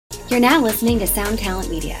You're now listening to Sound Talent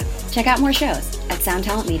Media. Check out more shows at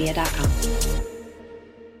soundtalentmedia.com.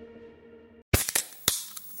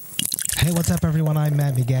 Hey, what's up, everyone? I'm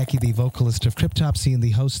Matt Migaki, the vocalist of Cryptopsy and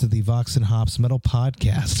the host of the Vox and Hops Metal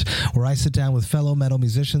Podcast, where I sit down with fellow metal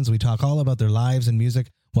musicians. We talk all about their lives and music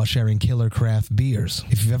while sharing killer craft beers.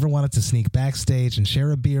 If you've ever wanted to sneak backstage and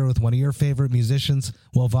share a beer with one of your favorite musicians,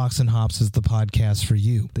 well, Vox and Hops is the podcast for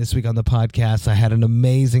you. This week on the podcast, I had an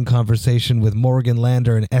amazing conversation with Morgan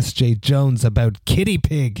Lander and S.J. Jones about Kitty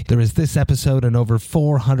Pig. There is this episode and over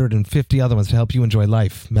 450 other ones to help you enjoy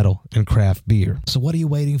life, metal, and craft beer. So what are you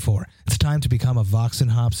waiting for? It's time to become a Vox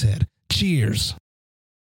and Hops head. Cheers!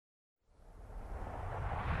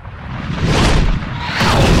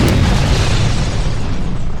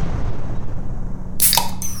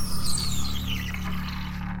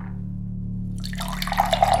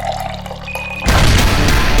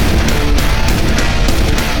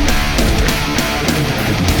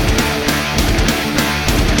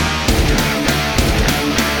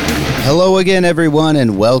 Hello again, everyone,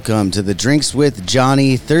 and welcome to the Drinks with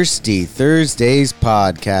Johnny Thirsty Thursdays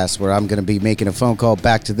podcast, where I'm going to be making a phone call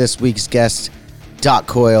back to this week's guest, Doc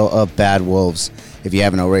Coyle of Bad Wolves. If you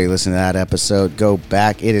haven't already listened to that episode, go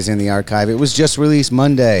back. It is in the archive. It was just released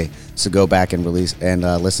Monday, so go back and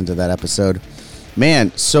listen to that episode.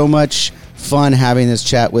 Man, so much fun having this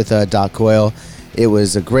chat with Doc Coyle. It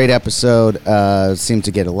was a great episode. Seemed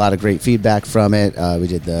to get a lot of great feedback from it. We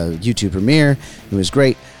did the YouTube premiere. It was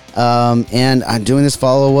great. And I'm doing this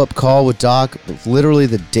follow-up call with Doc literally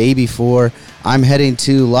the day before I'm heading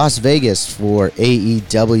to Las Vegas for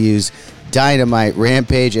AEW's Dynamite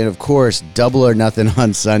Rampage and, of course, Double or Nothing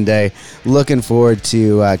on Sunday. Looking forward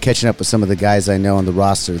to catching up with some of the guys I know on the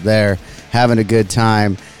roster there, having a good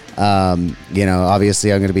time.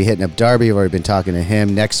 Obviously I'm going to be hitting up Darby. I've already been talking to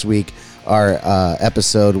him. Next week, our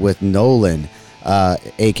episode with Nolan,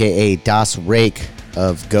 a.k.a. Das Rake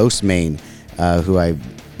of Ghost Main, who I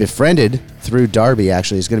befriended through Darby.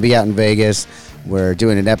 Actually, is going to be out in Vegas. We're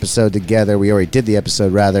doing an episode together. We already did the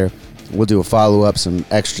episode, rather. We'll do a follow-up, some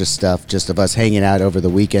extra stuff, just of us hanging out over the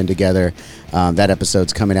weekend together. That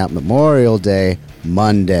episode's coming out Memorial Day,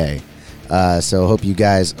 Monday. So hope you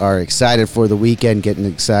guys are excited for the weekend, getting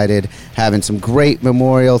excited, having some great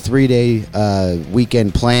Memorial 3-day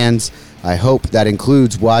weekend plans. I hope that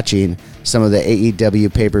includes watching some of the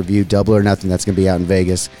AEW pay-per-view Double or Nothing that's going to be out in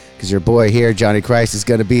Vegas, because your boy here, Johnny Christ, is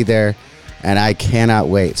going to be there, and I cannot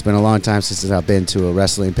wait. It's been a long time since I've been to a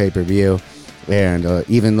wrestling pay-per-view, and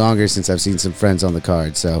even longer since I've seen some friends on the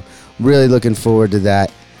card. So really looking forward to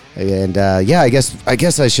that. And I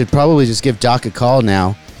guess I should probably just give Doc a call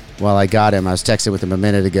now while I got him. I was texting with him a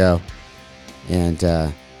minute ago, and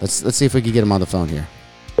let's see if we can get him on the phone here.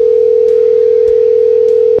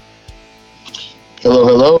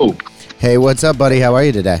 Hello. Hey, what's up, buddy? How are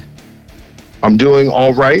you today? I'm doing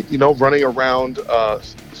all right. Running around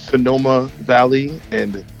Sonoma Valley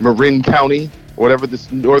and Marin County, whatever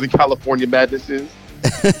this Northern California madness is.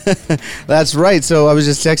 That's right. So I was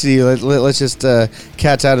just texting you. Let's just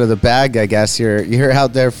catch out of the bag, I guess. You're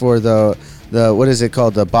out there for the what is it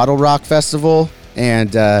called? The Bottle Rock Festival.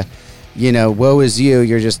 And, woe is you.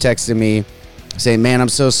 You're just texting me saying, man, I'm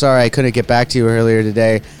so sorry I couldn't get back to you earlier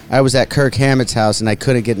today. I was at Kirk Hammett's house and I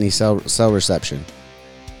couldn't get any cell reception.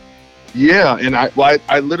 Yeah, and I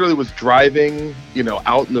literally was driving,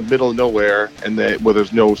 out in the middle of nowhere, and then where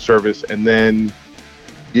there's no service, and then,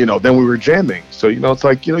 then we were jamming. So it's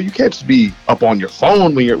like you can't just be up on your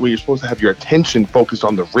phone when you're supposed to have your attention focused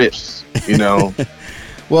on the riffs.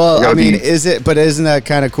 Well, I mean, isn't that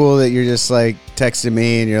kind of cool that you're just like texting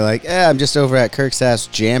me and you're like, I'm just over at Kirk's house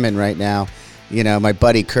jamming right now. My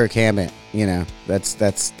buddy Kirk Hammett.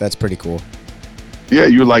 That's pretty cool. Yeah,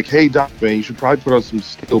 you're like, hey, Doc, man, you should probably put on some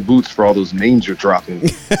steel boots for all those names you're dropping.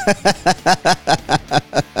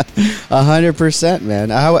 100%, man.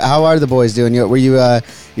 How are the boys doing?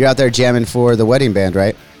 You're out there jamming for the wedding band,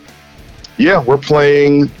 right? Yeah, we're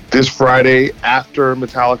playing this Friday after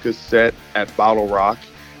Metallica's set at Bottle Rock,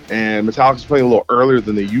 and Metallica's playing a little earlier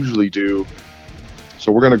than they usually do,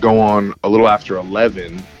 so we're gonna go on a little after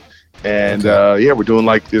 11, and okay. We're doing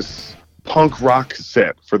like this punk rock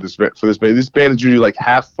set for this band. This band is usually like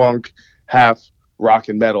half funk, half rock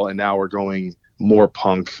and metal, and now we're going more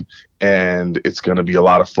punk, and it's going to be a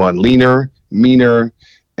lot of fun. Leaner, meaner,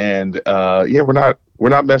 and we're not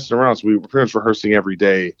messing around. So we're pretty much rehearsing every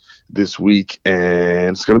day this week,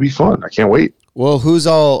 and it's going to be fun. I can't wait. Well, who's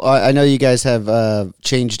all? I know you guys have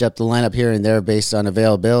changed up the lineup here and there based on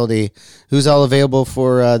availability. Who's all available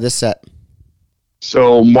for this set?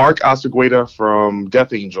 So Mark Asagueda from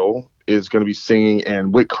Death Angel is going to be singing,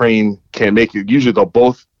 and Whit Crane can't make it. Usually they'll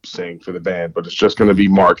both sing for the band, but it's just going to be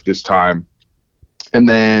Mark this time. And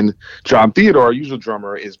then John Theodore, our usual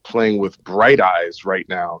drummer, is playing with Bright Eyes right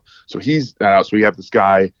now. So he's so we have this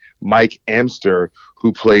guy, Mike Amster,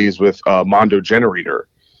 who plays with Mondo Generator.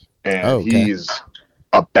 And he's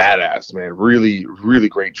a badass, man. Really, really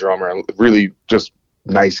great drummer. Really just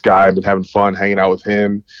nice guy. I've been having fun hanging out with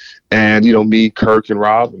him. And, me, Kirk, and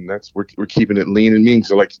Rob, and we're keeping it lean and mean.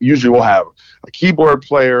 So, like, usually we'll have a keyboard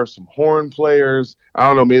player, some horn players. I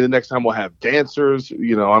don't know, maybe the next time we'll have dancers,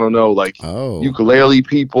 I don't know, like ukulele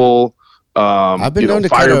people, I've been known to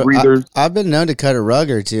fire breathers. I've been known to cut a rug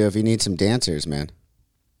or two if you need some dancers, man.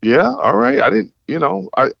 Yeah, all right. I didn't,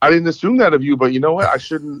 I didn't assume that of you, but you know what? I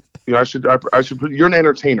shouldn't, I should put, you're an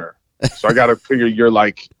entertainer. So I got to figure you're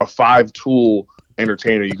like a 5-tool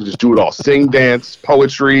entertainer. You can just do it all. Sing, dance,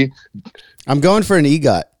 poetry. I'm going for an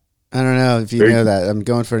EGOT. I don't know if you know that. I'm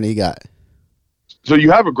going for an EGOT. So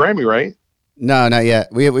you have a Grammy, right? No, not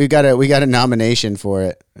yet. We got a nomination for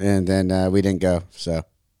it, and then we didn't go. So,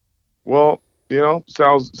 well,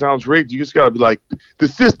 sounds rigged. You just got to be like, the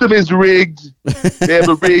system is rigged. They have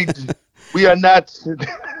it rigged. We are not.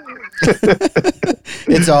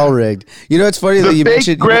 It's all rigged. It's funny that you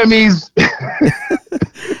mentioned Grammys.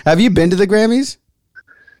 Have you been to the Grammys?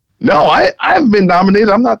 No, I haven't been nominated.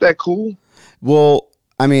 I'm not that cool. Well,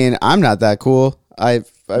 I mean, I'm not that cool. I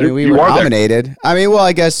mean, we were nominated. I mean, well,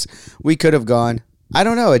 I guess we could have gone. I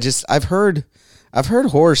don't know. I've heard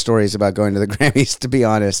horror stories about going to the Grammys, to be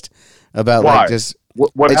honest, about Why? like just what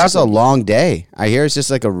it's happened? just a long day. I hear it's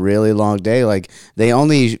just like a really long day. Like they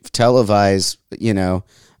only televise,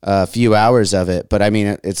 a few hours of it, but I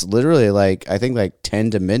mean, it's literally like, I think like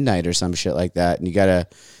 10 to midnight or some shit like that. And you got to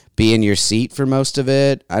be in your seat for most of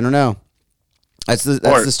it. I don't know. That's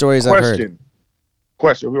the stories I've heard.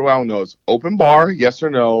 Question. Who I don't know is open bar, yes or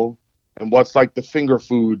no? And what's like the finger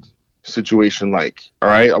food situation like? All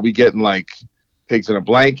right. Are we getting like pigs in a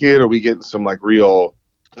blanket? Or are we getting some like real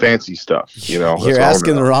fancy stuff? You're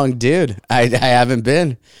asking the wrong dude. I haven't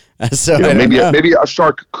been. So maybe a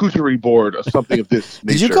charcuterie board or something of this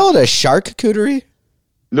nature. Did you call it a charcuterie?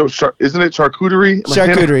 No, isn't it charcuterie?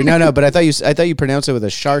 Charcuterie. No, but I thought you pronounced it with a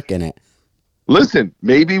shark in it. Listen,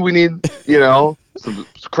 maybe we need, some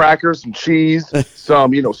crackers, some cheese,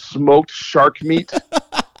 some, smoked shark meat.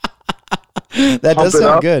 That does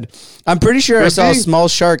sound good. I'm pretty sure I saw a small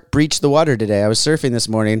shark breach the water today. I was surfing this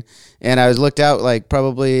morning, and I was looked out like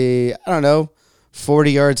probably,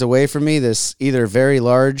 40 yards away from me. This either very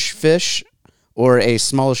large fish or a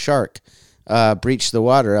small shark breached the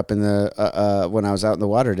water up in the when I was out in the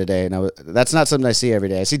water today, and that's not something I see every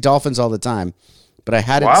day. I see dolphins all the time, but I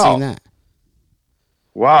hadn't seen that.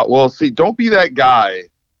 Wow. Well, see, don't be that guy.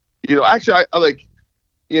 Actually, I like,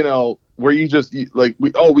 where you just like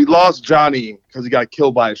we lost Johnny because he got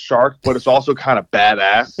killed by a shark, but it's also kind of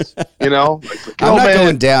badass. Like, I'm not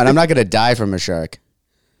going down. I'm not going to die from a shark.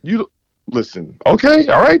 You listen. Okay.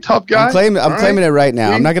 All right. Tough guy. I'm claiming it right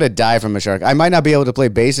now. I'm not going to die from a shark. I might not be able to play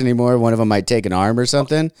bass anymore. One of them might take an arm or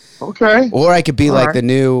something. Okay. Or I could be like the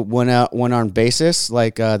new one-armed bassist,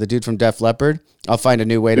 like the dude from Def Leppard. I'll find a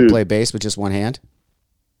new way to play bass with just one hand.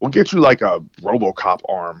 We'll get you like a RoboCop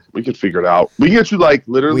arm. We could figure it out. We can get you like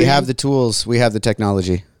literally. We have the tools. We have the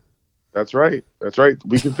technology. That's right.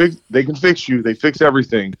 We can fix. They can fix you. They fix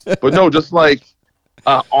everything. But no, just like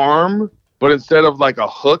an arm, but instead of like a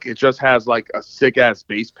hook, it just has like a sick ass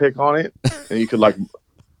bass pick on it, and you could like,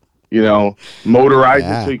 motorize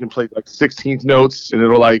it so you can play like 16th notes, and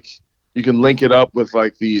it'll like you can link it up with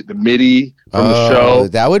like the MIDI from the show.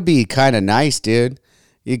 That would be kind of nice, dude.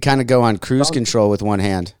 You kind of go on cruise control with one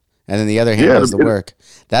hand, and then the other hand does the work.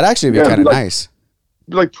 That actually would be kind of nice.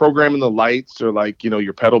 Be like programming the lights or like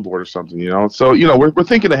your pedal board or something. So we're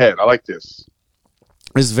thinking ahead. I like this.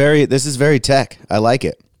 This is very tech. I like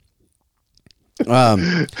it.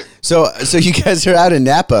 So you guys are out in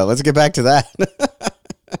Napa. Let's get back to that.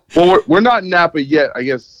 Well, we're not in Napa yet. I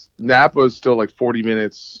guess Napa is still like 40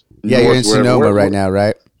 minutes. Yeah, you're in Sonoma right now,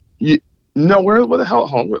 right? No, where the hell?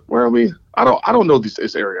 Where are we? I don't know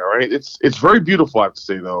this area. Right? It's very beautiful. I have to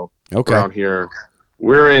say though. Okay. Around here,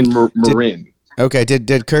 we're in Marin. Okay.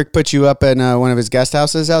 Did Kirk put you up in one of his guest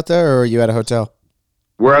houses out there, or are you at a hotel?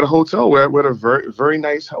 We're at a hotel. We're at a very very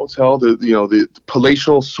nice hotel. The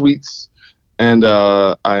palatial suites, and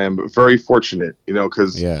I am very fortunate.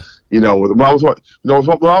 Because when I was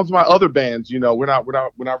with my other bands, we're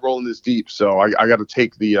not rolling this deep. So I got to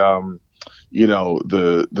take the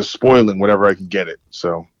the spoiling whenever I can get it.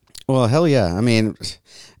 So. Well, hell yeah. I mean,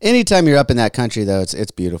 anytime you're up in that country, though,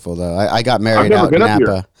 it's beautiful, though. I got married out in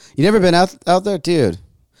Napa. You never been out there? Dude.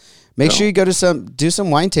 Make sure you go to do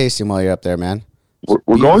some wine tasting while you're up there, man.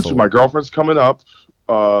 We're going to. My girlfriend's coming up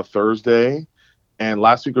Thursday, and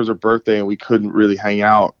last week was her birthday, and we couldn't really hang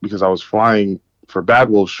out because I was flying for Bad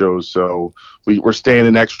Wolf shows. So we're staying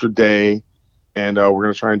an extra day, and we're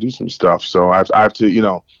gonna try and do some stuff. So I have to,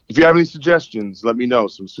 if you have any suggestions, let me know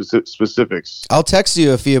some specifics. I'll text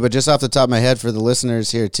you a few, but just off the top of my head for the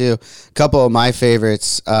listeners here too, a couple of my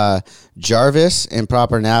favorites. Jarvis in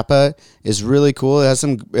Proper Napa is really cool. It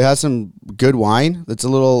has some good wine. It's a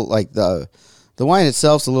little like the wine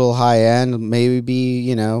itself's a little high end,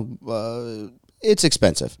 maybe, it's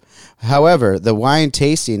expensive. However, the wine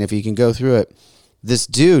tasting, if you can go through it, this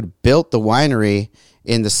dude built the winery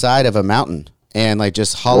in the side of a mountain and like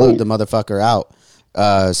just hollowed the motherfucker out.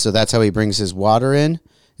 So that's how he brings his water in.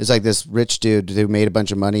 It's like this rich dude who made a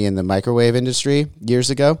bunch of money in the microwave industry years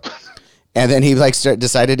ago. And then he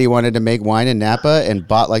decided he wanted to make wine in Napa and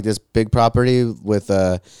bought like this big property with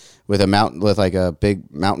a mountain, with like a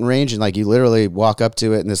big mountain range. And like you literally walk up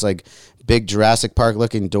to it and this like big Jurassic Park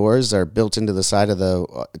looking doors are built into the side of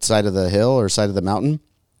the hill or side of the mountain.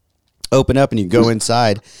 Open up and you go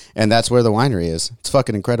inside, and that's where the winery is. It's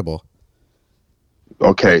fucking incredible.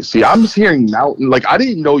 Okay, see, I'm just hearing mountain. Like, I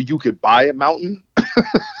didn't know you could buy a mountain.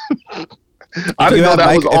 I didn't know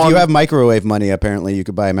that was on. If you have microwave money, apparently you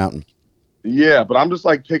could buy a mountain. Yeah, but I'm just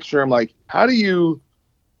like picturing like, how do you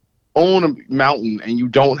own a mountain and you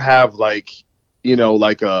don't have like,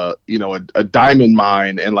 a diamond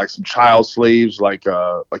mine and like some child slaves like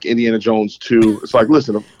Indiana Jones 2. It's like,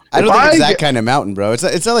 listen. I don't think it's that kind of mountain, bro.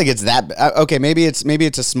 It's not like it's that. Okay, maybe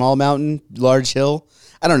it's a small mountain, large hill.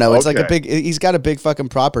 I don't know. It's like a big. He's got a big fucking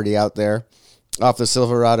property out there, off the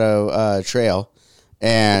Silverado Trail.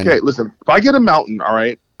 And okay, listen. If I get a mountain, all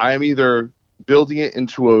right, I am either building it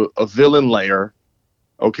into a villain lair,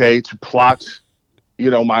 okay, to plot,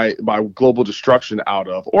 my global destruction out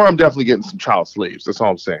of, or I'm definitely getting some child slaves. That's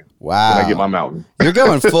all I'm saying. Wow. When I get my mountain, you're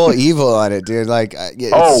going full evil on it, dude. Like,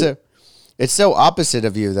 it's so opposite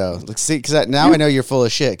of you, though. Like, see, because now I know you're full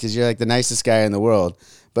of shit because you're like the nicest guy in the world.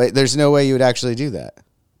 But there's no way you would actually do that.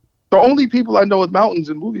 The only people I know with mountains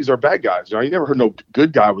in movies are bad guys. You never heard no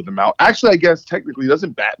good guy with a mountain. Actually, I guess technically,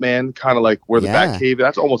 doesn't Batman kind of like where the Batcave?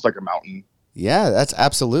 That's almost like a mountain. Yeah, that's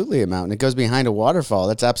absolutely a mountain. It goes behind a waterfall.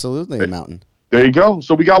 That's absolutely a mountain. There you go.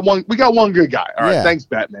 So we got one good guy. All right. Thanks,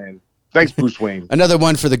 Batman. Thanks, Bruce Wayne. Another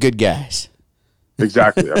one for the good guys.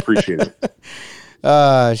 Exactly. I appreciate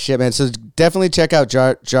it. Shit, man. So definitely check out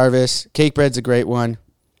Jarvis. Cake Bread's a great one.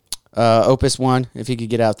 Opus One, if you could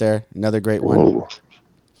get out there, another great one. Whoa.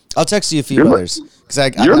 I'll text you a few others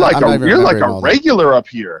because you're like a regular up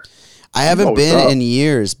here. I haven't been in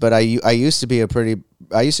years, but I used to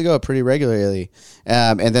go pretty regularly.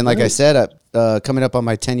 And then, like I said, coming up on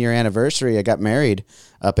my 10-year anniversary, I got married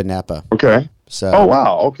up in Napa. Okay. So. Oh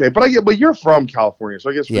wow. Okay, but you're from California, so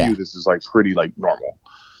I guess for you this is like pretty like normal.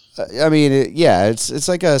 I mean, it's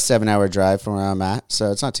like a 7-hour drive from where I'm at,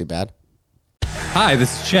 so it's not too bad. Hi,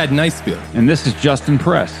 this is Chad Nicefield. And this is Justin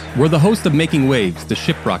Press. We're the host of Making Waves, the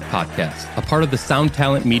Shiprock podcast, a part of the Sound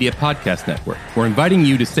Talent Media Podcast Network. We're inviting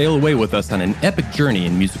you to sail away with us on an epic journey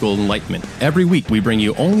in musical enlightenment. Every week, we bring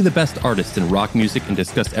you only the best artists in rock music and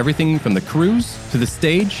discuss everything from the cruise, to the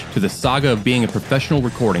stage, to the saga of being a professional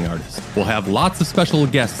recording artist. We'll have lots of special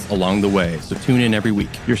guests along the way, so tune in every week.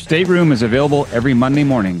 Your stateroom is available every Monday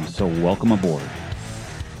morning, so welcome aboard.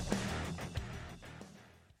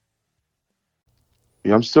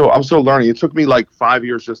 Yeah, I'm still learning. It took me like 5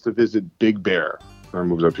 years just to visit Big Bear when I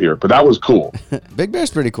moved up here, but that was cool. Big Bear's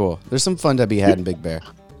pretty cool. There's some fun to be had in Big Bear.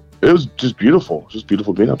 It was just beautiful. Just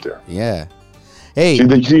beautiful being up there. Yeah. Hey,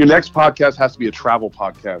 see, your next podcast has to be a travel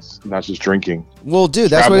podcast, not just drinking. Well, dude,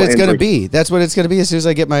 that's what it's going to be. That's what it's going to be as soon as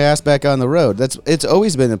I get my ass back on the road. It's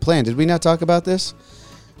always been the plan. Did we not talk about this?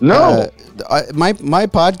 No. My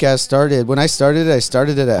podcast started when I started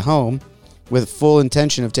it at home, with full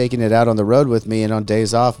intention of taking it out on the road with me and on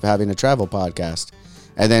days off having a travel podcast.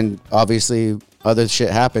 And then obviously other shit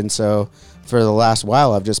happened. So for the last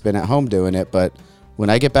while, I've just been at home doing it. But when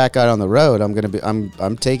I get back out on the road,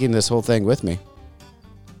 I'm taking this whole thing with me.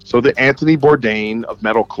 So the Anthony Bourdain of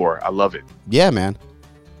metalcore. I love it. Yeah, man.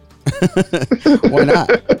 Why not?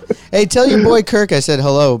 Hey, tell your boy Kirk I said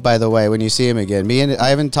hello, by the way, when you see him again. I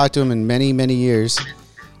haven't talked to him in many, many years.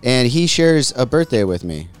 And he shares a birthday with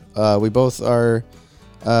me. We both are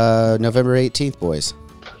November 18th boys.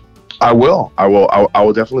 I will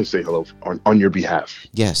definitely say hello on your behalf.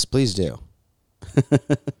 Yes, please do.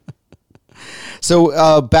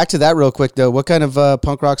 So back to that real quick, though. What kind of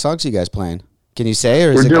punk rock songs are you guys playing? Can you say,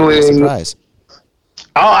 or is it going to be a surprise?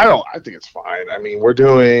 I think it's fine. I mean, we're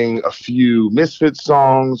doing a few Misfits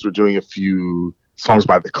songs. We're doing a few songs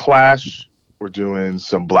by The Clash. We're doing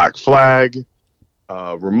some Black Flag,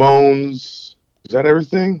 Ramones. Is that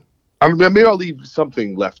everything? Maybe I'll leave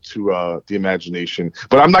something left to the imagination,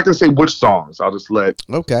 but I'm not going to say which songs. I'll just let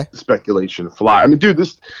speculation fly. I mean, dude,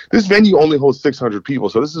 this venue only holds 600 people,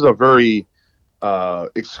 so this is a very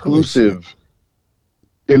exclusive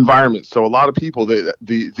environment. So a lot of people, the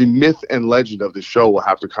myth and legend of the show will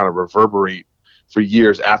have to kind of reverberate for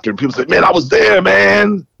years after. And people say, "Man, I was there,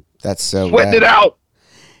 man. That's so sweating it out."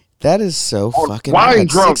 That is so fucking wine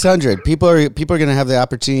drunk. 600 people are going to have the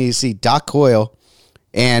opportunity to see Doc Coyle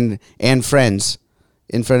and friends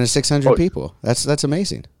in front of 600 people. That's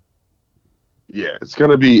amazing. Yeah, it's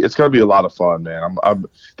gonna be a lot of fun, man. I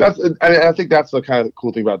think that's the kind of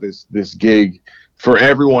cool thing about this gig for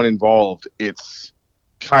everyone involved. It's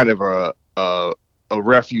kind of a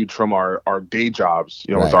refuge from our day jobs,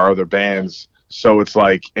 with our other bands. So it's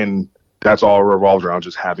like, and that's all revolved around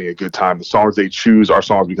just having a good time. The songs they choose are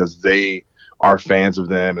songs because they are fans of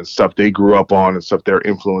them and stuff they grew up on and stuff they're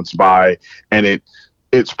influenced by, and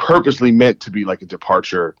it's purposely meant to be like a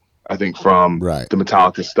departure, I think, from the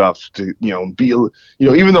Metallica stuff to, be,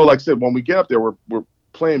 even though, like I said, when we get up there, we're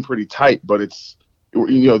playing pretty tight, but it's,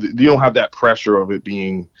 you don't have that pressure of it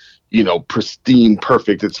being, pristine,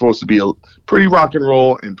 perfect. It's supposed to be a pretty rock and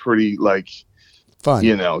roll and pretty like fun,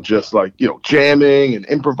 just like, jamming and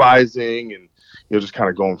improvising and, just kind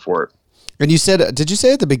of going for it. And did you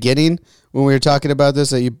say at the beginning when we were talking about this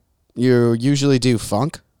that you usually do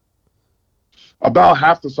funk? About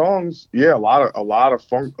half the songs, yeah, a lot of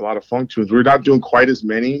funk tunes. We're not doing quite as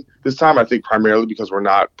many this time. I think primarily because we're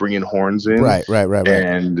not bringing horns in, right.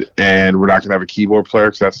 And we're not gonna have a keyboard player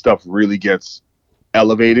because that stuff really gets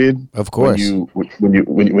elevated. Of course, when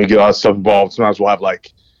you get all that stuff involved, sometimes we'll have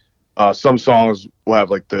like some songs will have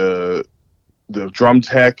like the drum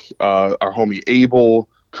tech, our homie Abel,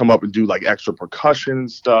 come up and do like extra percussion and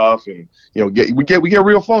stuff, and we get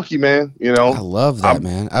real funky, man. I love that,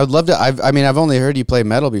 man. I would love to. I've only heard you play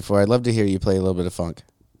metal before. I'd love to hear you play a little bit of funk.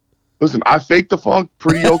 Listen, I faked the funk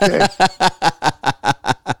pretty okay.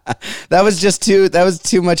 That was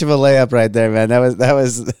too much of a layup right there, man. That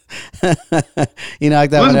was you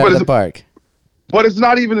knocked that one out of the park. But it's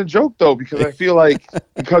not even a joke though, because I feel like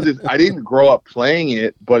I didn't grow up playing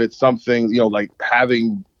it, but it's something, like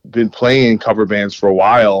having been playing cover bands for a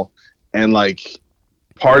while, and like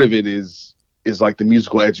part of it is like the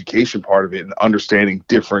musical education part of it and understanding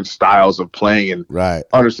different styles of playing and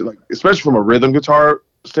understand, like, especially from a rhythm guitar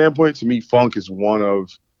standpoint, to me funk is one of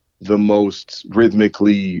the most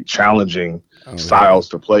rhythmically challenging styles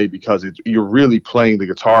to play, because you're really playing the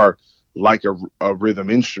guitar like a rhythm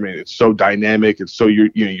instrument. It's so dynamic. It's so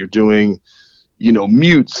you're doing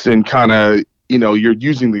mutes and kind of you're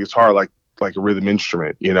using the guitar like a rhythm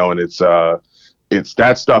instrument, and it's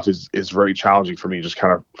that stuff is very challenging for me, just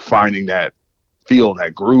kind of finding that feel,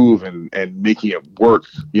 that groove, and making it work,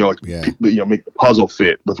 make the puzzle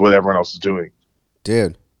fit with what everyone else is doing.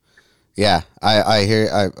 Dude, yeah,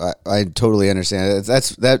 I totally understand.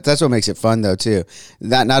 That's what makes it fun though too.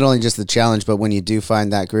 Not only just the challenge, but when you do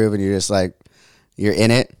find that groove and you're just like, you're in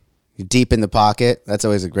it, you're deep in the pocket. That's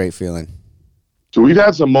always a great feeling. So we've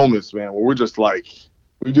had some moments, man, where we're just like,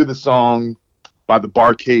 we do the song by the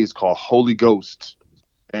Barcades called Holy Ghost.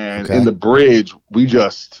 And in the bridge, we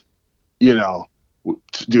just, dude,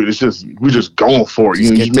 it's just, we're just going for it.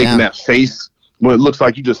 You're making that face when it looks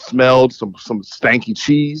like you just smelled some stanky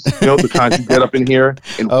cheese, the kind you get up in here.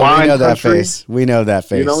 In wine we know country. That face. We know that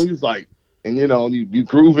face. He's like, and you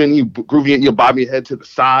grooving, you bob your head to the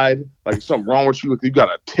side, like something wrong with you, like you got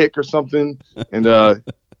a tick or something. And, and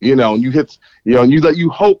you hit, and you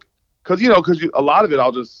hope, because a lot of it,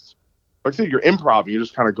 I'll just, like I said, you're improv, you're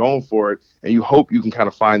just kind of going for it, and you hope you can kind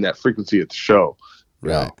of find that frequency at the show.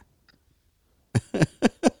 Right.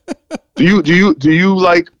 Do you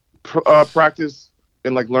like practice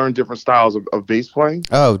and like learn different styles of bass playing?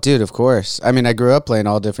 Oh, dude, of course. I mean, I grew up playing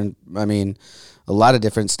a lot of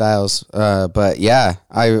different styles. But yeah,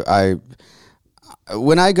 I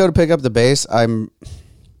when I go to pick up the bass, I'm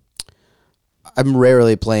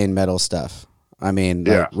rarely playing metal stuff. I mean,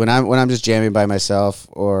 like when I'm just jamming by myself,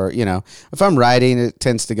 or if I'm writing, it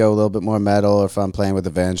tends to go a little bit more metal. Or if I'm playing with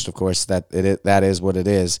Avenged, of course, that is what it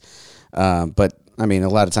is. But I mean, a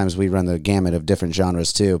lot of times we run the gamut of different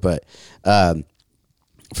genres too. But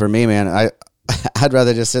for me, man, I'd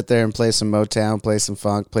rather just sit there and play some Motown, play some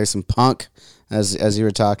funk, play some punk, as you were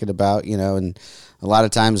talking about, And a lot of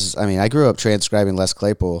times, I mean, I grew up transcribing Les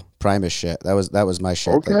Claypool, Primus shit. That was my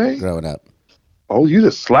shit growing up. Oh, you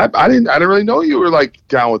just slap! I didn't really know you were like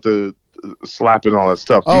down with the slapping all that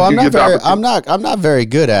stuff. I'm not very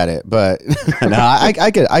good at it, but no,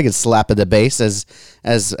 I could slap at the bass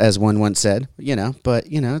as one once said, But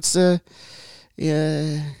it's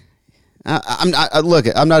I'm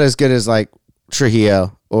not as good as like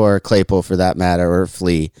Trujillo or Claypool for that matter, or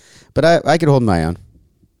Flea, but I could hold my own.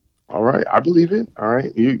 All right, I believe it. All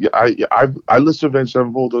right, I listen to Avenged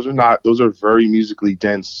Sevenfold. Those are very musically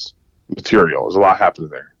dense material. There's a lot happening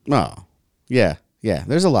there. Oh, yeah.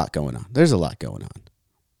 There's a lot going on.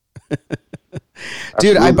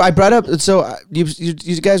 Dude, I brought up, so you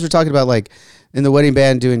guys were talking about like in the wedding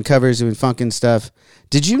band doing covers, doing funk and stuff.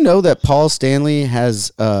 Did you know that Paul Stanley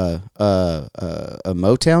has a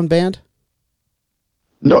Motown band?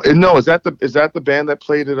 No. Is that the band that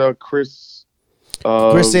played at Chris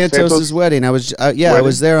Santos's wedding? I was I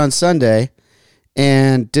was there on Sunday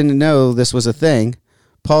and didn't know this was a thing.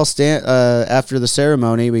 Paul after the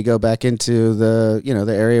ceremony, we go back into the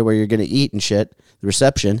area where you're going to eat and shit, the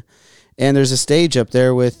reception, and there's a stage up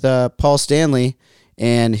there with Paul Stanley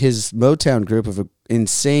and his Motown group of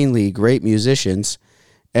insanely great musicians,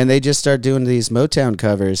 and they just start doing these Motown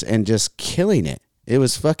covers and just killing it. It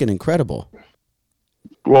was fucking incredible.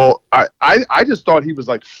 Well, I just thought he was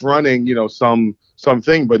like fronting,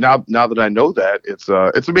 something, but now that I know that, it's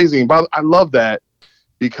amazing. But I love that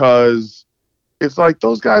because it's like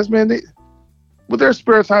those guys, man, with their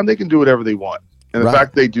spare time, they can do whatever they want. And the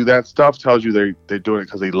fact they do that stuff tells you they're doing it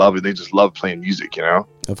because they love it. They just love playing music,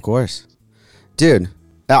 Of course. Dude,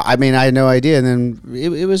 I mean, I had no idea. And then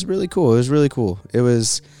it was really cool. It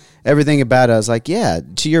was everything about it. I was like, yeah,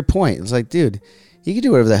 to your point. It's like, dude, he can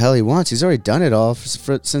do whatever the hell he wants. He's already done it all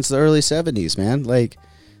since the early 70s, man. Like,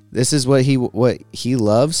 this is what he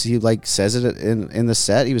loves. He, like, says it in the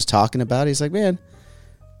set. He was talking about it. He's like, man,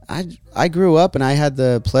 I grew up and I had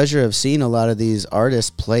the pleasure of seeing a lot of these artists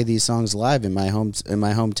play these songs live in my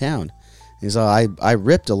hometown. He's like, I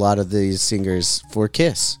ripped a lot of these singers for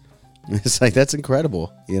Kiss. It's like, that's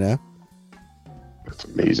incredible, That's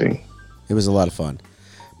amazing. It was a lot of fun.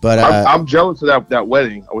 But I'm jealous of that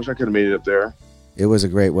wedding. I wish I could have made it up there. It was a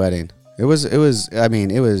great wedding. It was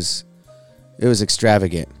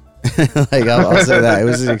extravagant. Like, I'll say that. It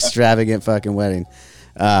was an extravagant fucking wedding.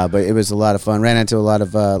 But it was a lot of fun. Ran into a lot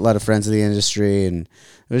of friends of the industry, and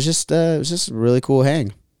it was just a really cool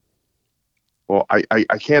hang. Well,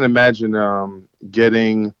 I can't imagine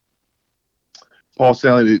getting Paul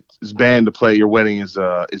Stanley's band to play your wedding is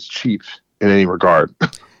cheap in any regard.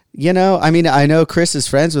 I mean, I know Chris is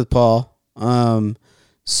friends with Paul,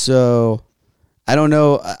 so I don't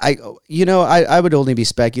know. I would only be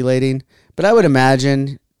speculating, but I would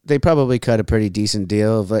imagine they probably cut a pretty decent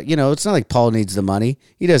deal. But it's not like Paul needs the money;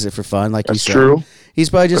 he does it for fun, like you said. That's true. He's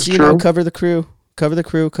probably just cover the crew, cover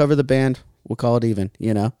the band. We'll call it even.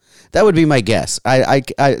 That would be my guess.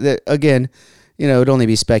 Again, it would only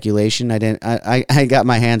be speculation. I got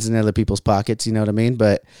my hands in other people's pockets. You know what I mean?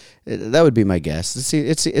 But that would be my guess.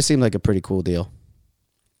 It seemed like a pretty cool deal.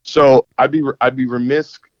 So I'd be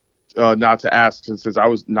remiss not to ask, since I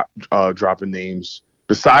was not dropping names.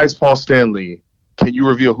 Besides Paul Stanley, can you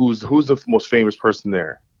reveal who's the most famous person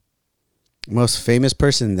there? Most famous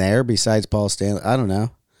person there besides Paul Stanley? I don't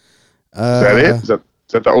know. Is that it?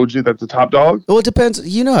 Is that the OG? That's the top dog? Well, it depends.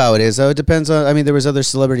 You know how it is, though. It depends on. I mean, there was other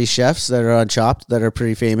celebrity chefs that are on Chopped that are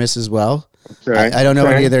pretty famous as well. Okay. I don't know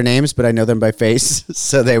any of their names, but I know them by face,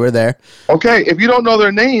 so they were there. Okay, if you don't know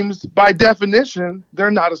their names, by definition,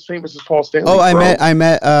 they're not as famous as Paul Stanley. Oh, I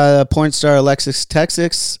met porn star Alexis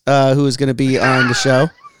Texas, who is going to be on the show.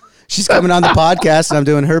 She's coming on the podcast, and I'm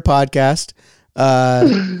doing her podcast.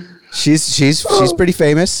 She's pretty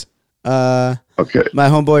famous. Okay. My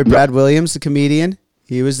homeboy Brad Williams, the comedian,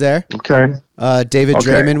 he was there. Okay. David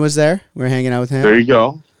Draymond was there. We were hanging out with him. There you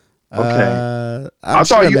go. Okay. I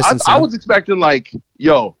was expecting like,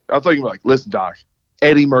 I thought you were like, listen, Doc,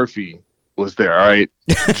 Eddie Murphy was there. All right.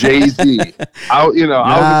 Jay-Z.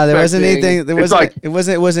 There wasn't anything.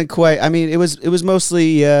 It wasn't quite. I mean, it was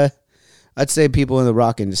mostly, I'd say people in the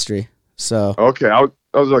rock industry. So. Okay. I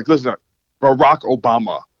was like, listen, Barack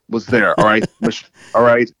Obama was there. All right. All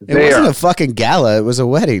right. It wasn't a fucking gala. It was a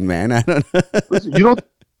wedding, man. I don't know. Listen, you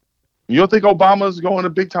don't think Obama's going to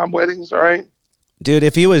big time weddings? All right. Dude,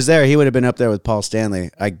 if he was there, he would have been up there with Paul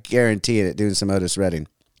Stanley. I guarantee it, doing some Otis Redding.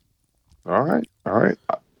 All right.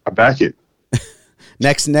 I back it.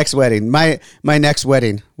 Next wedding. My next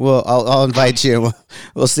wedding. I'll invite you.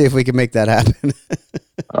 We'll see if we can make that happen.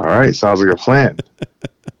 All right. Sounds like a plan.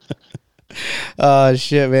 Oh,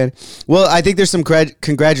 shit, man. Well, I think there's some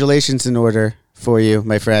congratulations in order for you,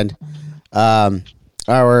 my friend. Our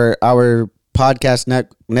podcast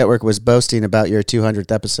network was boasting about your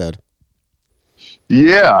 200th episode.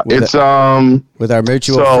 Yeah, with our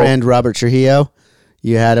mutual friend Robert Trujillo.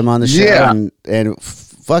 You had him on the show, and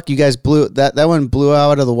fuck, you guys blew that one blew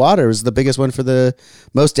out of the water. It was the biggest one for the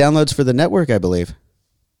most downloads for the network, I believe.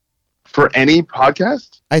 For any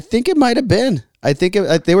podcast? I think it might have been. I think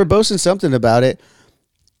they were boasting something about it.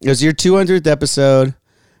 It was your 200th episode.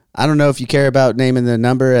 I don't know if you care about naming the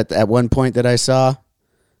number at one point that I saw.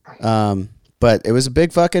 But it was a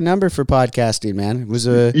big fucking number for podcasting, man. It was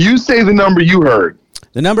You say the number you heard.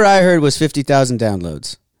 The number I heard was 50,000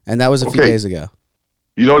 downloads, and that was a few days ago.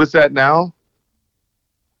 You know what it's at now?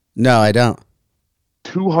 No, I don't.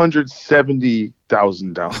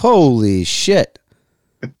 270,000 downloads. Holy shit.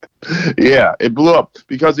 Yeah, it blew up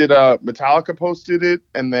because Metallica posted it,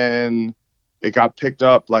 and then it got picked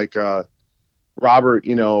up. Like Robert,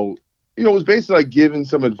 it was basically like giving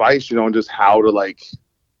some advice, on just how to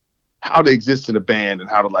exist in a band and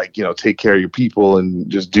how to take care of your people and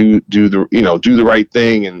just do the right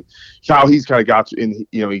thing, and how he's kind of got to,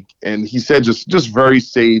 and he said just very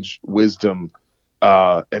sage wisdom,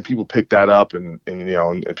 and people picked that up and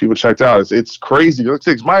people checked out. It's crazy.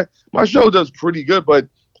 My show does pretty good, but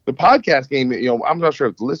the podcast game, I'm not sure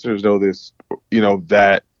if the listeners know this,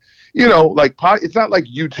 that it's not like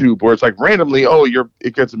YouTube where it's like randomly,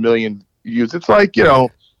 it gets 1 million views. It's like,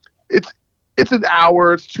 it's an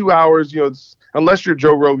hour, it's 2 hours, it's, unless you're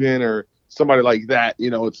Joe Rogan or somebody like that,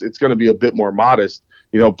 it's going to be a bit more modest,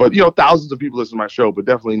 but thousands of people listen to my show, but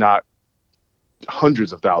definitely not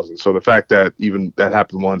hundreds of thousands. So the fact that even that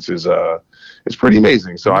happened once is pretty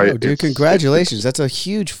amazing. So dude, congratulations. That's a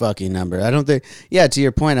huge fucking number. I don't think, to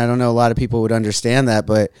your point, I don't know a lot of people would understand that,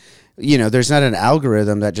 but there's not an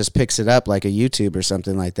algorithm that just picks it up like a YouTube or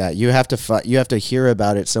something like that. You have to hear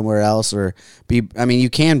about it somewhere else, or you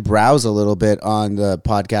can browse a little bit on the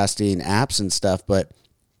podcasting apps and stuff, but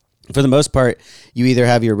for the most part, you either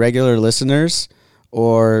have your regular listeners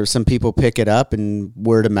or some people pick it up and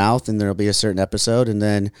word of mouth, and there'll be a certain episode, and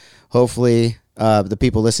then hopefully the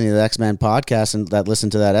people listening to the X-Men podcast and that listen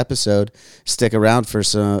to that episode stick around for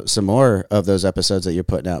some more of those episodes that you're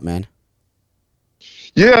putting out, man.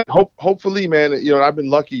 Yeah, hopefully, man. I've been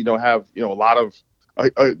lucky, have a lot of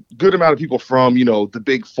a good amount of people from the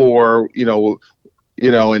Big Four,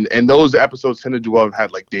 and those episodes tend to do well. I've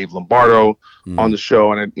had like Dave Lombardo on the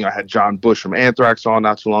show, and I had John Bush from Anthrax on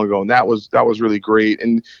not too long ago, and that was really great.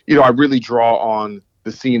 And I really draw on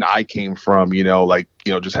the scene I came from,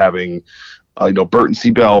 just having Burton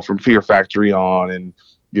C. Bell from Fear Factory on, and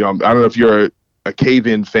I don't know if you're a Cave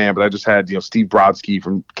In fan, but I just had Steve Brodsky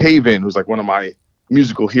from Cave In, who's like one of my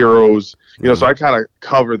musical heroes, so I kind of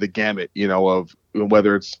cover the gamut, of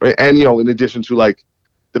whether it's, and in addition to like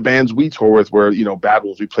the bands we tour with, where Bad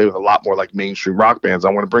Wolves, we play with a lot more like mainstream rock bands. I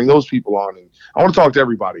want to bring those people on, and I want to talk to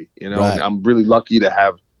everybody, and I'm really lucky to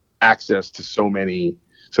have access to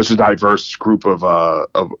such a diverse group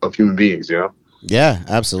of human beings, Yeah,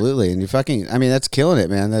 absolutely. And you that's killing it,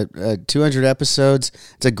 man. That 200 episodes,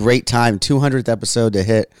 it's a great time. 200th episode to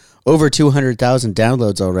hit over 200,000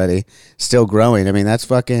 downloads already, still growing. That's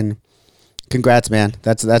fucking congrats, man.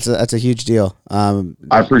 That's a huge deal. I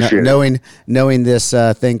appreciate it. Knowing this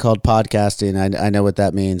thing called podcasting, I know what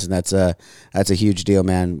that means, and that's a huge deal,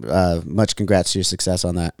 man. Much congrats to your success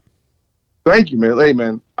on that. Thank you, man. Hey,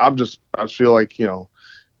 man, I feel like,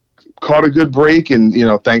 caught a good break, and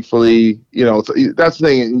thankfully, that's the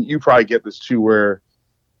thing, and you probably get this too, where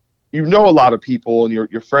a lot of people and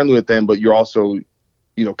you're friendly with them, but you're also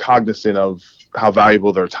cognizant of how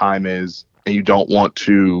valuable their time is, and you don't want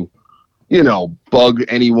to bug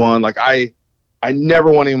anyone. Like I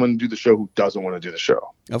never want anyone to do the show who doesn't want to do the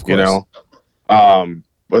show, of course.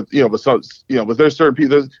 But there's certain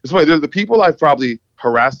people, it's funny, the people I've probably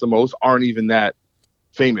harassed the most aren't even that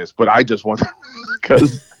famous, but I just want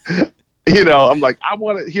because I'm like, I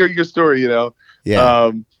want to hear your story, Yeah.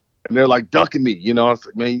 And they're like ducking me, it's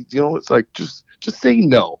like, man, it's like, just say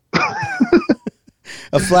no.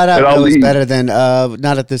 A flat out no is better than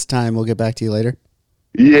not at this time. We'll get back to you later.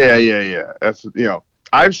 Yeah. That's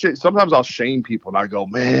sometimes I'll shame people, and I go,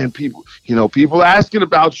 man, people asking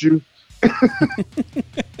about you.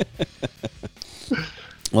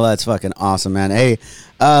 Well, that's fucking awesome, man. Hey,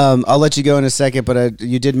 I'll let you go in a second, but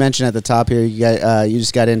you did mention at the top here you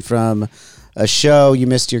just got in from a show. You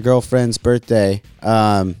missed your girlfriend's birthday,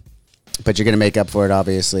 but you're gonna make up for it,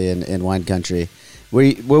 obviously, in wine country.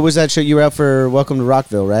 What was that show? You were out for Welcome to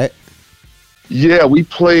Rockville, right? Yeah, we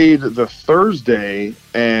played the Thursday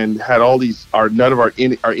and had all these. None of our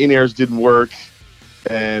in-airs didn't work,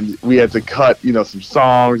 and we had to cut some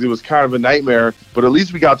songs. It was kind of a nightmare, but at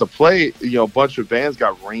least we got to play. A bunch of bands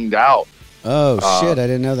got rained out. Oh shit! I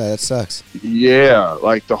didn't know that. That sucks. Yeah,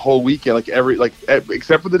 like the whole weekend,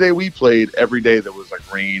 except for the day we played, every day there was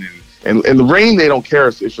like rain, and the rain they don't care.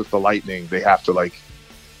 It's just the lightning. They have to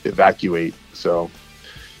evacuate. So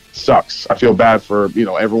sucks. I feel bad for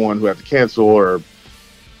everyone who had to cancel or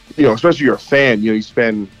especially you're a fan, you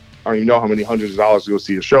spend, I don't even know how many hundreds of dollars to go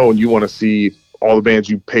see a show, and you want to see all the bands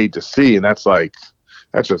you paid to see, and that's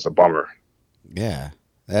just a bummer. Yeah,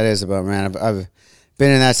 that is a bummer, man. I've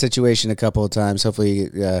been in that situation a couple of times. Hopefully,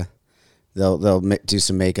 they'll do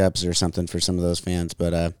some makeups or something for some of those fans.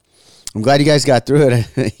 But I'm glad you guys got through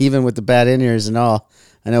it, even with the bad in-ears and all.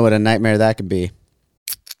 I know what a nightmare that can be.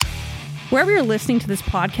 Wherever you're listening to this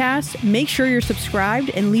podcast, make sure you're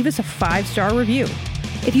subscribed and leave us a 5-star review.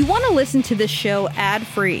 If you want to listen to this show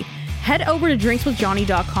ad-free, head over to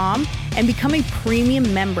drinkswithjohnny.com and become a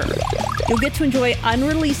premium member. You'll get to enjoy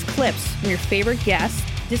unreleased clips from your favorite guests,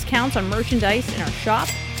 discounts on merchandise in our shop,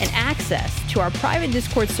 and access to our private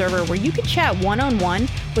Discord server where you can chat one-on-one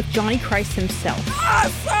with Johnny Christ himself.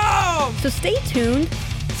 Awesome! So stay tuned,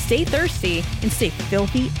 stay thirsty, and stay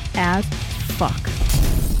filthy as fuck.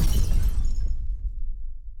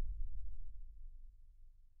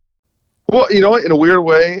 Well, in a weird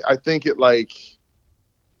way, I think it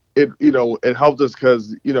helped us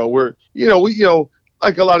because, we're,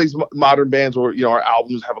 like a lot of these modern bands where, our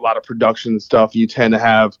albums have a lot of production and stuff. You tend to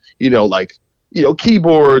have,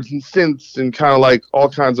 keyboards and synths and kind of like all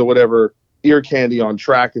kinds of whatever ear candy on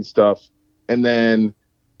track and stuff. And then,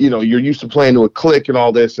 you're used to playing to a click and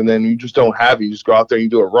all this, and then you just don't have it. You just go out there and you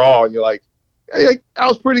do it raw, and you're like, hey, that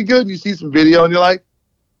was pretty good. And you see some video and you're like,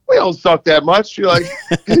 we don't suck that much. You're like,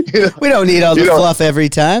 we don't need all the fluff every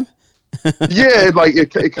time. Yeah,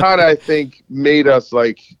 it kind of, I think, made us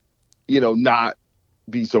not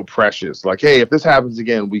be so precious. Like, hey, if this happens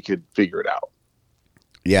again, we could figure it out.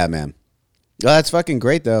 Yeah, man. Well, that's fucking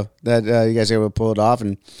great though that you guys are able to pull it off.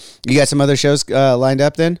 And you got some other shows lined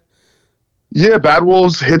up then? Yeah, Bad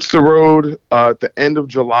Wolves hits the road at the end of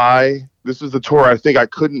July. This is the tour I think I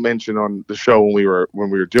couldn't mention on the show when we were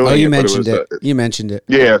doing it. Oh, you mentioned it. You mentioned it.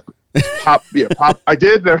 Yeah. Pop. I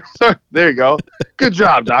did. There you go. Good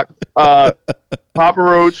job, Doc. Papa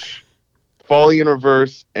Roach, Falling in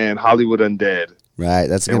Reverse, and Hollywood Undead. Right.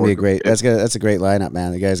 That's gonna be a great. That's a great lineup,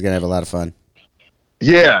 man. The guys are gonna have a lot of fun.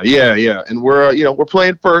 Yeah. And we're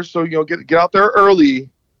playing first, so get out there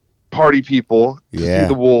early, party people. Yeah. See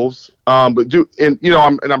the Wolves. I'm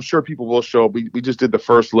sure people will show up. We just did the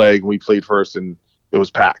first leg and we played first, and it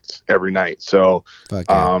was packed every night. So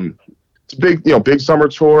it's a big summer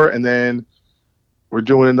tour, and then we're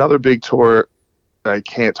doing another big tour that I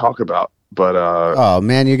can't talk about. But oh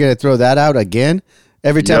man, you're gonna throw that out again?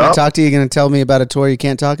 Every time I talk to you, you're gonna tell me about a tour you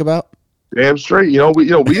can't talk about? Damn straight.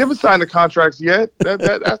 We haven't signed the contracts yet.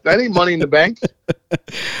 That ain't money in the bank.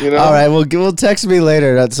 All right, we'll text me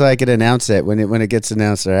later so I can announce it when it gets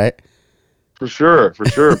announced. All right. For sure.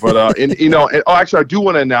 But actually, I do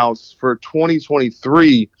want to announce for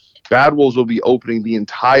 2023, Bad Wolves will be opening the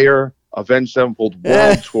entire Avenged Sevenfold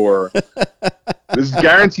World Tour. This is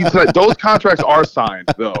guaranteed. Those contracts are signed,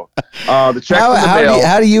 though. The checks in the mail.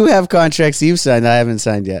 How do you have contracts you've signed that I haven't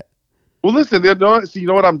signed yet? Well, listen, you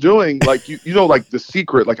know what I'm doing? Like, like the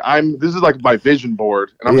secret. Like, this is like my vision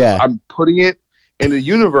board, and I'm putting it in the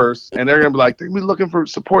universe, and they're gonna be looking for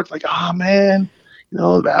support. It's like, oh man,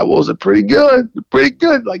 that was pretty good. Like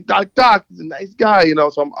Doc is a nice guy,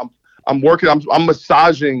 So I'm working. I'm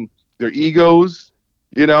massaging their egos.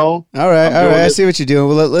 All right. I see what you're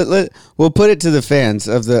doing. Well, we'll put it to the fans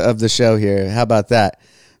of the show here. How about that?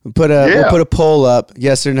 We'll put a poll up,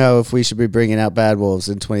 yes or no, if we should be bringing out Bad Wolves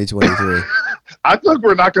in 2023. I think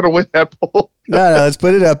we're not going to win that poll. No, let's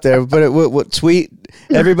put it up there. We'll tweet.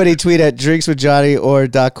 Everybody tweet at Drinks with Johnny or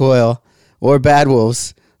Doc Coyle or Bad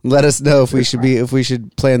Wolves. Let us know if we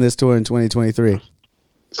should plan this tour in 2023.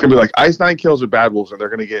 It's gonna be like Ice Nine Kills or Bad Wolves, and they're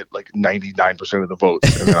gonna get 99% of the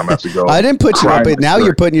votes, and then I'm gonna have to go. I didn't put you up, but now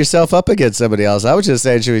you're putting yourself up against somebody else. I was just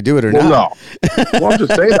saying, should we do it or not? No. Well, I'm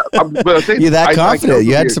just saying that. You're that confident.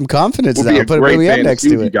 You had some confidence. That put me up next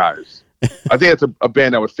to it. You guys. I think it's a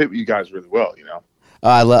band that would fit with you guys really well.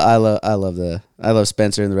 I love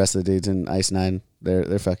Spencer and the rest of the dudes in Ice Nine.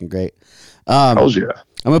 They're fucking great. Hells yeah.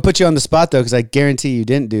 I'm going to put you on the spot, though, because I guarantee you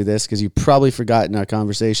didn't do this because you probably forgot in our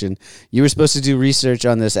conversation. You were supposed to do research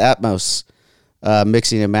on this Atmos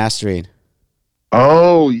mixing and mastering.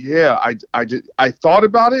 Oh, yeah. I did. I thought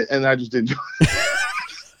about it, and I just didn't do it.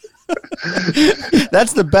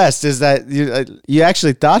 That's the best, is that you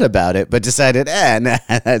actually thought about it, but decided, nah,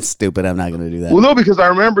 that's stupid. I'm not going to do that. Well, no, because I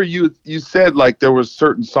remember you said, there was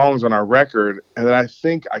certain songs on our record, and then I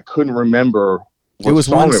think I couldn't remember what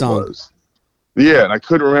song it was. Yeah, and I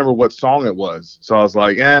couldn't remember what song it was. So I was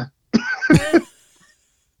like,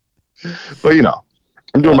 But,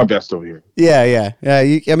 I'm doing my best over here. Yeah.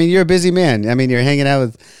 You're a busy man. You're hanging out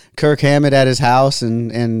with Kirk Hammett at his house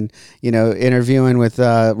and interviewing with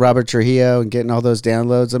Robert Trujillo and getting all those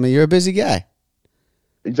downloads. You're a busy guy.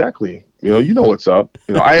 Exactly. You know what's up.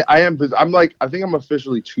 I am. I'm like, I think I'm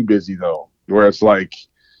officially too busy though. Where it's like,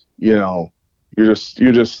 you're just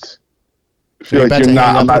feel like you're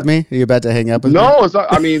not. I'm not. With me? Are you about to hang up with me? No, it's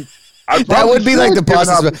not. I mean, that would be like the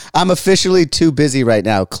boss's. I'm officially too busy right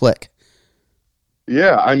now. Click.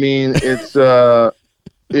 Yeah, I mean, it's well,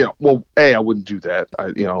 I wouldn't do that.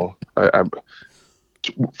 I'm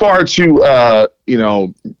far too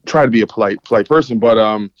try to be a polite person, but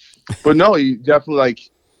no, you definitely like,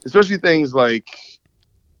 especially things like,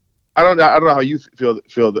 I don't know how you feel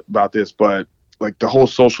about this, but like the whole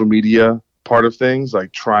social media part of things,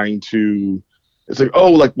 like trying to, it's like,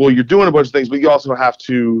 oh, like, well, you're doing a bunch of things, but you also have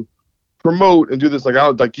to promote and do this.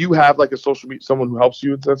 Like, you have like a social media, someone who helps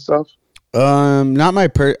you with that stuff. Not my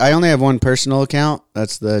I only have one personal account.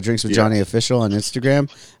 That's the Drinks with Johnny official on Instagram.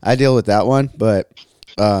 I deal with that one, but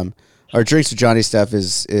our Drinks with Johnny stuff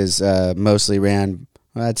is mostly ran.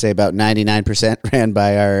 I'd say about 99% ran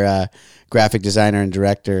by our graphic designer and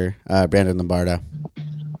director, Brandon Lombardo.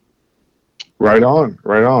 Right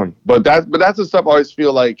on. But that's the stuff I always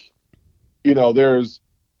feel like, I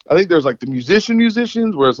think there's like the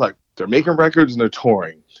musicians where it's like they're making records and they're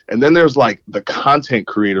touring. And then there's like the content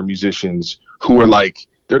creator musicians who are like,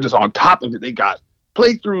 they're just on top of it. They got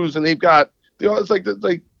playthroughs and it's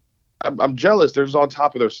like I'm jealous. They're just on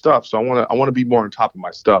top of their stuff. So I want to be more on top of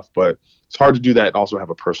my stuff, but it's hard to do that and also have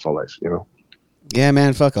a personal life, Yeah,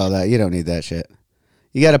 man, fuck all that. You don't need that shit.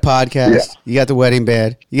 You got a podcast. Yeah. You got the wedding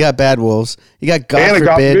band. You got Bad Wolves. You got God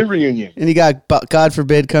Forbid reunion. And you got God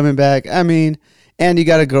Forbid coming back. I mean, and you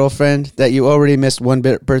got a girlfriend that you already missed one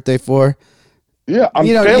birthday for. Yeah,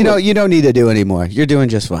 you don't need to do anymore. You're doing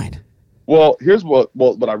just fine. Well, here's what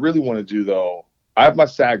I really want to do though. I have my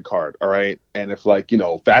SAG card, all right? And if like,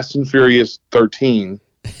 Fast and Furious 13,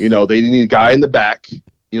 they need a guy in the back,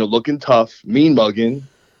 looking tough, mean mugging.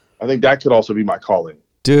 I think that could also be my calling.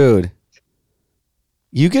 Dude,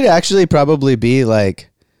 you could actually probably be like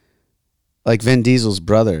Vin Diesel's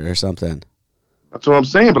brother or something. That's what I'm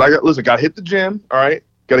saying. But got to hit the gym, all right?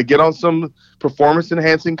 Got to get on some performance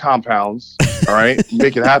enhancing compounds, all right?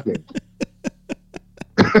 Make it happen.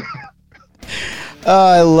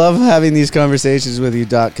 I love having these conversations with you,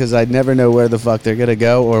 Doc, because I never know where the fuck they're gonna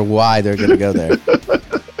go or why they're gonna go there.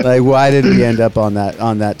 Like, why did we end up on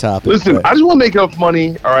that topic? Listen, I just want to make enough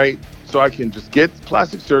money, all right, so I can just get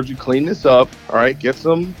plastic surgery, clean this up, all right, get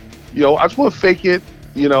some, I just want to fake it,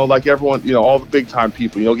 like everyone, all the big time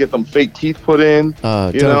people, get them fake teeth put in.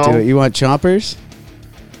 Don't do it. You want chompers?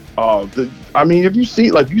 If you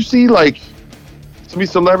see some of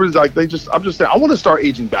these celebrities, like I'm just saying, I want to start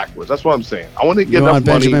aging backwards. That's what I'm saying. I want to get enough money.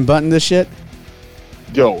 Benjamin Button this shit?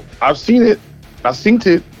 Yo, I've seen it. All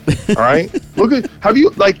right. Have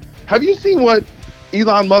you seen what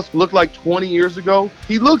Elon Musk looked like 20 years ago?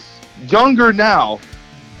 He looks younger now.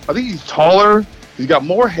 I think he's taller. He's got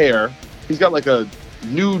more hair. He's got like a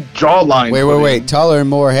new jawline. Wait. Taller and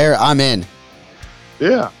more hair. I'm in.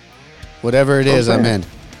 Yeah. Whatever it is, I'm in.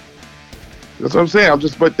 That's what I'm saying.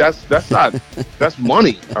 But that's not that's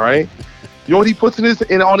money. All right. You know what he puts on his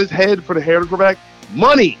head for the hair to grow back?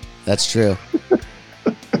 Money. That's true.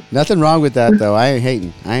 Nothing wrong with that though. I ain't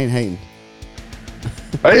hating.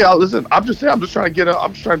 Hey, listen. I'm just saying. I'm just trying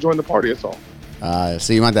to join the party. That's all.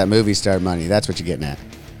 So you want that movie star money? That's what you're getting at.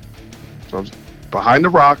 So I'm behind the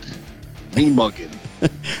rock, me mugging,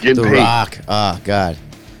 getting the paid. Rock. Oh God.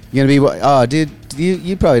 You're gonna be. Oh, dude.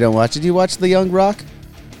 You probably don't watch it. Do you watch The Young Rock?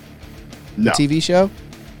 No. The TV show?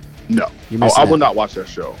 No. I will not watch that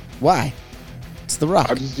show. Why? It's The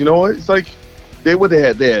Rock. You know what? It's like they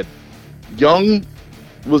had Young,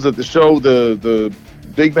 was it the show the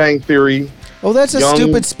Big Bang Theory? Oh, that's a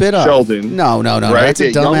stupid spinoff. Sheldon. No. Right? That's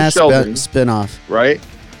a dumbass spinoff. Right?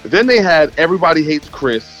 Then they had Everybody Hates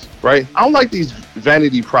Chris, right? I don't like these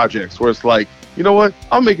vanity projects where it's like, you know what?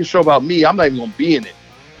 I'll make a show about me. I'm not even going to be in it.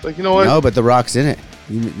 Like, you know what? No, but The Rock's in it.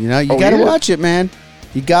 You got to watch it, man.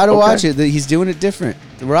 You got to watch it. He's doing it different.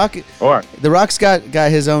 The Rock. All right. The Rock's got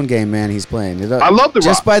his own game, man. He's playing. I love The Rock.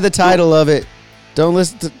 Just by the title of it.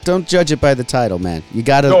 Don't judge it by the title, man. You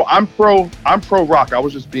got to. No, I'm pro Rock. I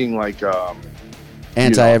was just being like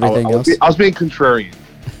anti everything else. I was being contrarian.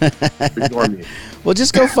 Ignore me. Well,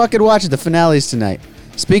 just go fucking watch it. The finale's tonight.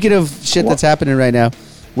 Speaking of shit that's happening right now,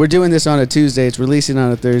 we're doing this on a Tuesday. It's releasing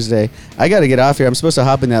on a Thursday. I got to get off here. I'm supposed to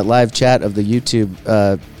hop in that live chat of the YouTube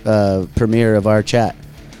premiere of our chat.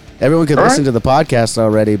 Everyone can listen to the podcast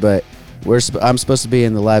already, but I'm supposed to be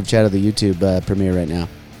in the live chat of the YouTube premiere right now.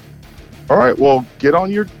 All right. Well, get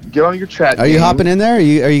on your chat. Are you hopping in there? Or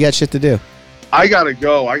you got shit to do? I gotta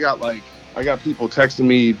go. I got people texting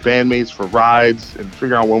me, bandmates for rides, and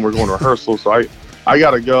figuring out when we're going to rehearsal. So I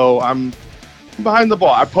gotta go. I'm behind the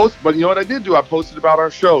ball. But you know what I did do? I posted about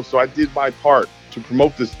our show, so I did my part to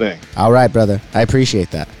promote this thing. All right, brother. I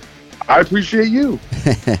appreciate that. I appreciate you.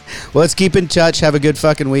 Well, let's keep in touch. Have a good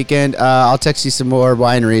fucking weekend. I'll text you some more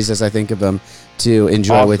wineries as I think of them to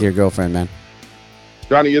enjoy with your girlfriend, man.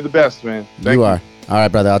 Johnny, you're the best, man. Thank you are. All right,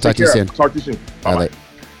 brother. I'll talk to you soon. Talk to you soon. Bye-bye. Bye.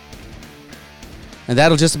 And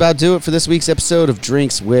that'll just about do it for this week's episode of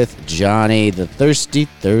Drinks with Johnny, the Thirsty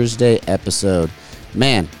Thursday episode.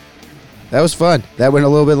 Man, that was fun. That went a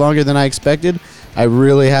little bit longer than I expected. I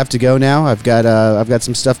really have to go now. I've got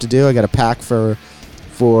some stuff to do. I got to pack for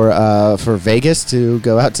Vegas to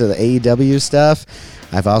go out to the AEW stuff.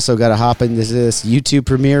 I've also got to hop into this YouTube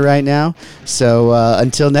premiere right now. So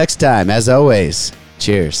until next time, as always,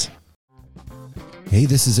 cheers. Hey,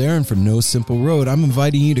 this is Aaron from No Simple Road. I'm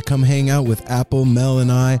inviting you to come hang out with Apple, Mel, and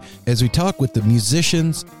I as we talk with the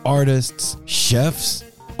musicians, artists, chefs,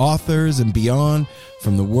 authors, and beyond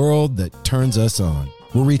from the world that turns us on.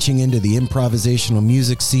 We're reaching into the improvisational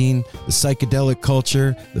music scene, the psychedelic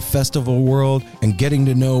culture, the festival world, and getting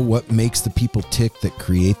to know what makes the people tick that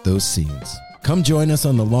create those scenes. Come join us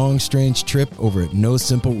on the long, strange trip over at No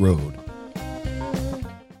Simple Road.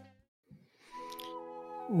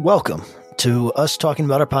 Welcome to us talking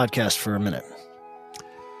about our podcast for a minute.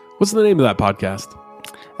 What's the name of that podcast?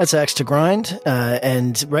 That's Axe to Grind,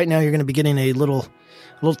 and right now you're going to be getting a little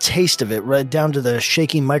taste of it, right down to the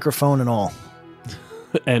shaky microphone and all.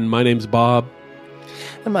 And my name's Bob.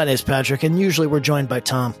 And my name's Patrick, and usually we're joined by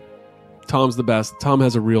Tom. Tom's the best. Tom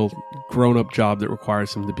has a real grown-up job that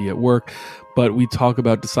requires him to be at work, but we talk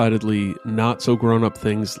about decidedly not so grown-up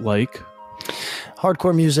things like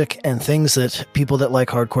hardcore music and things that people that like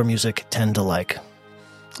hardcore music tend to like.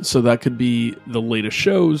 So that could be the latest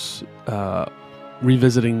shows,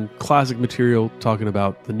 revisiting classic material, talking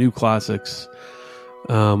about the new classics,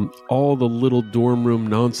 all the little dorm room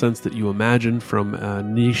nonsense that you imagine from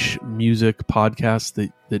niche music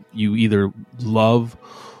podcasts that you either love,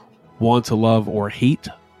 want to love, or hate.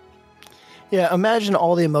 Yeah, imagine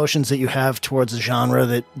all the emotions that you have towards a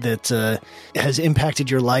genre that has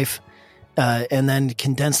impacted your life, and then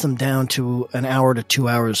condense them down to an hour to 2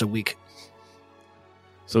 hours a week.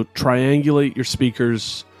 So triangulate your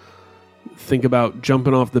speakers, think about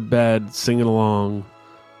jumping off the bed, singing along,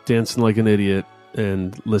 dancing like an idiot,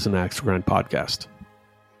 and listen to Axe to Grind podcast.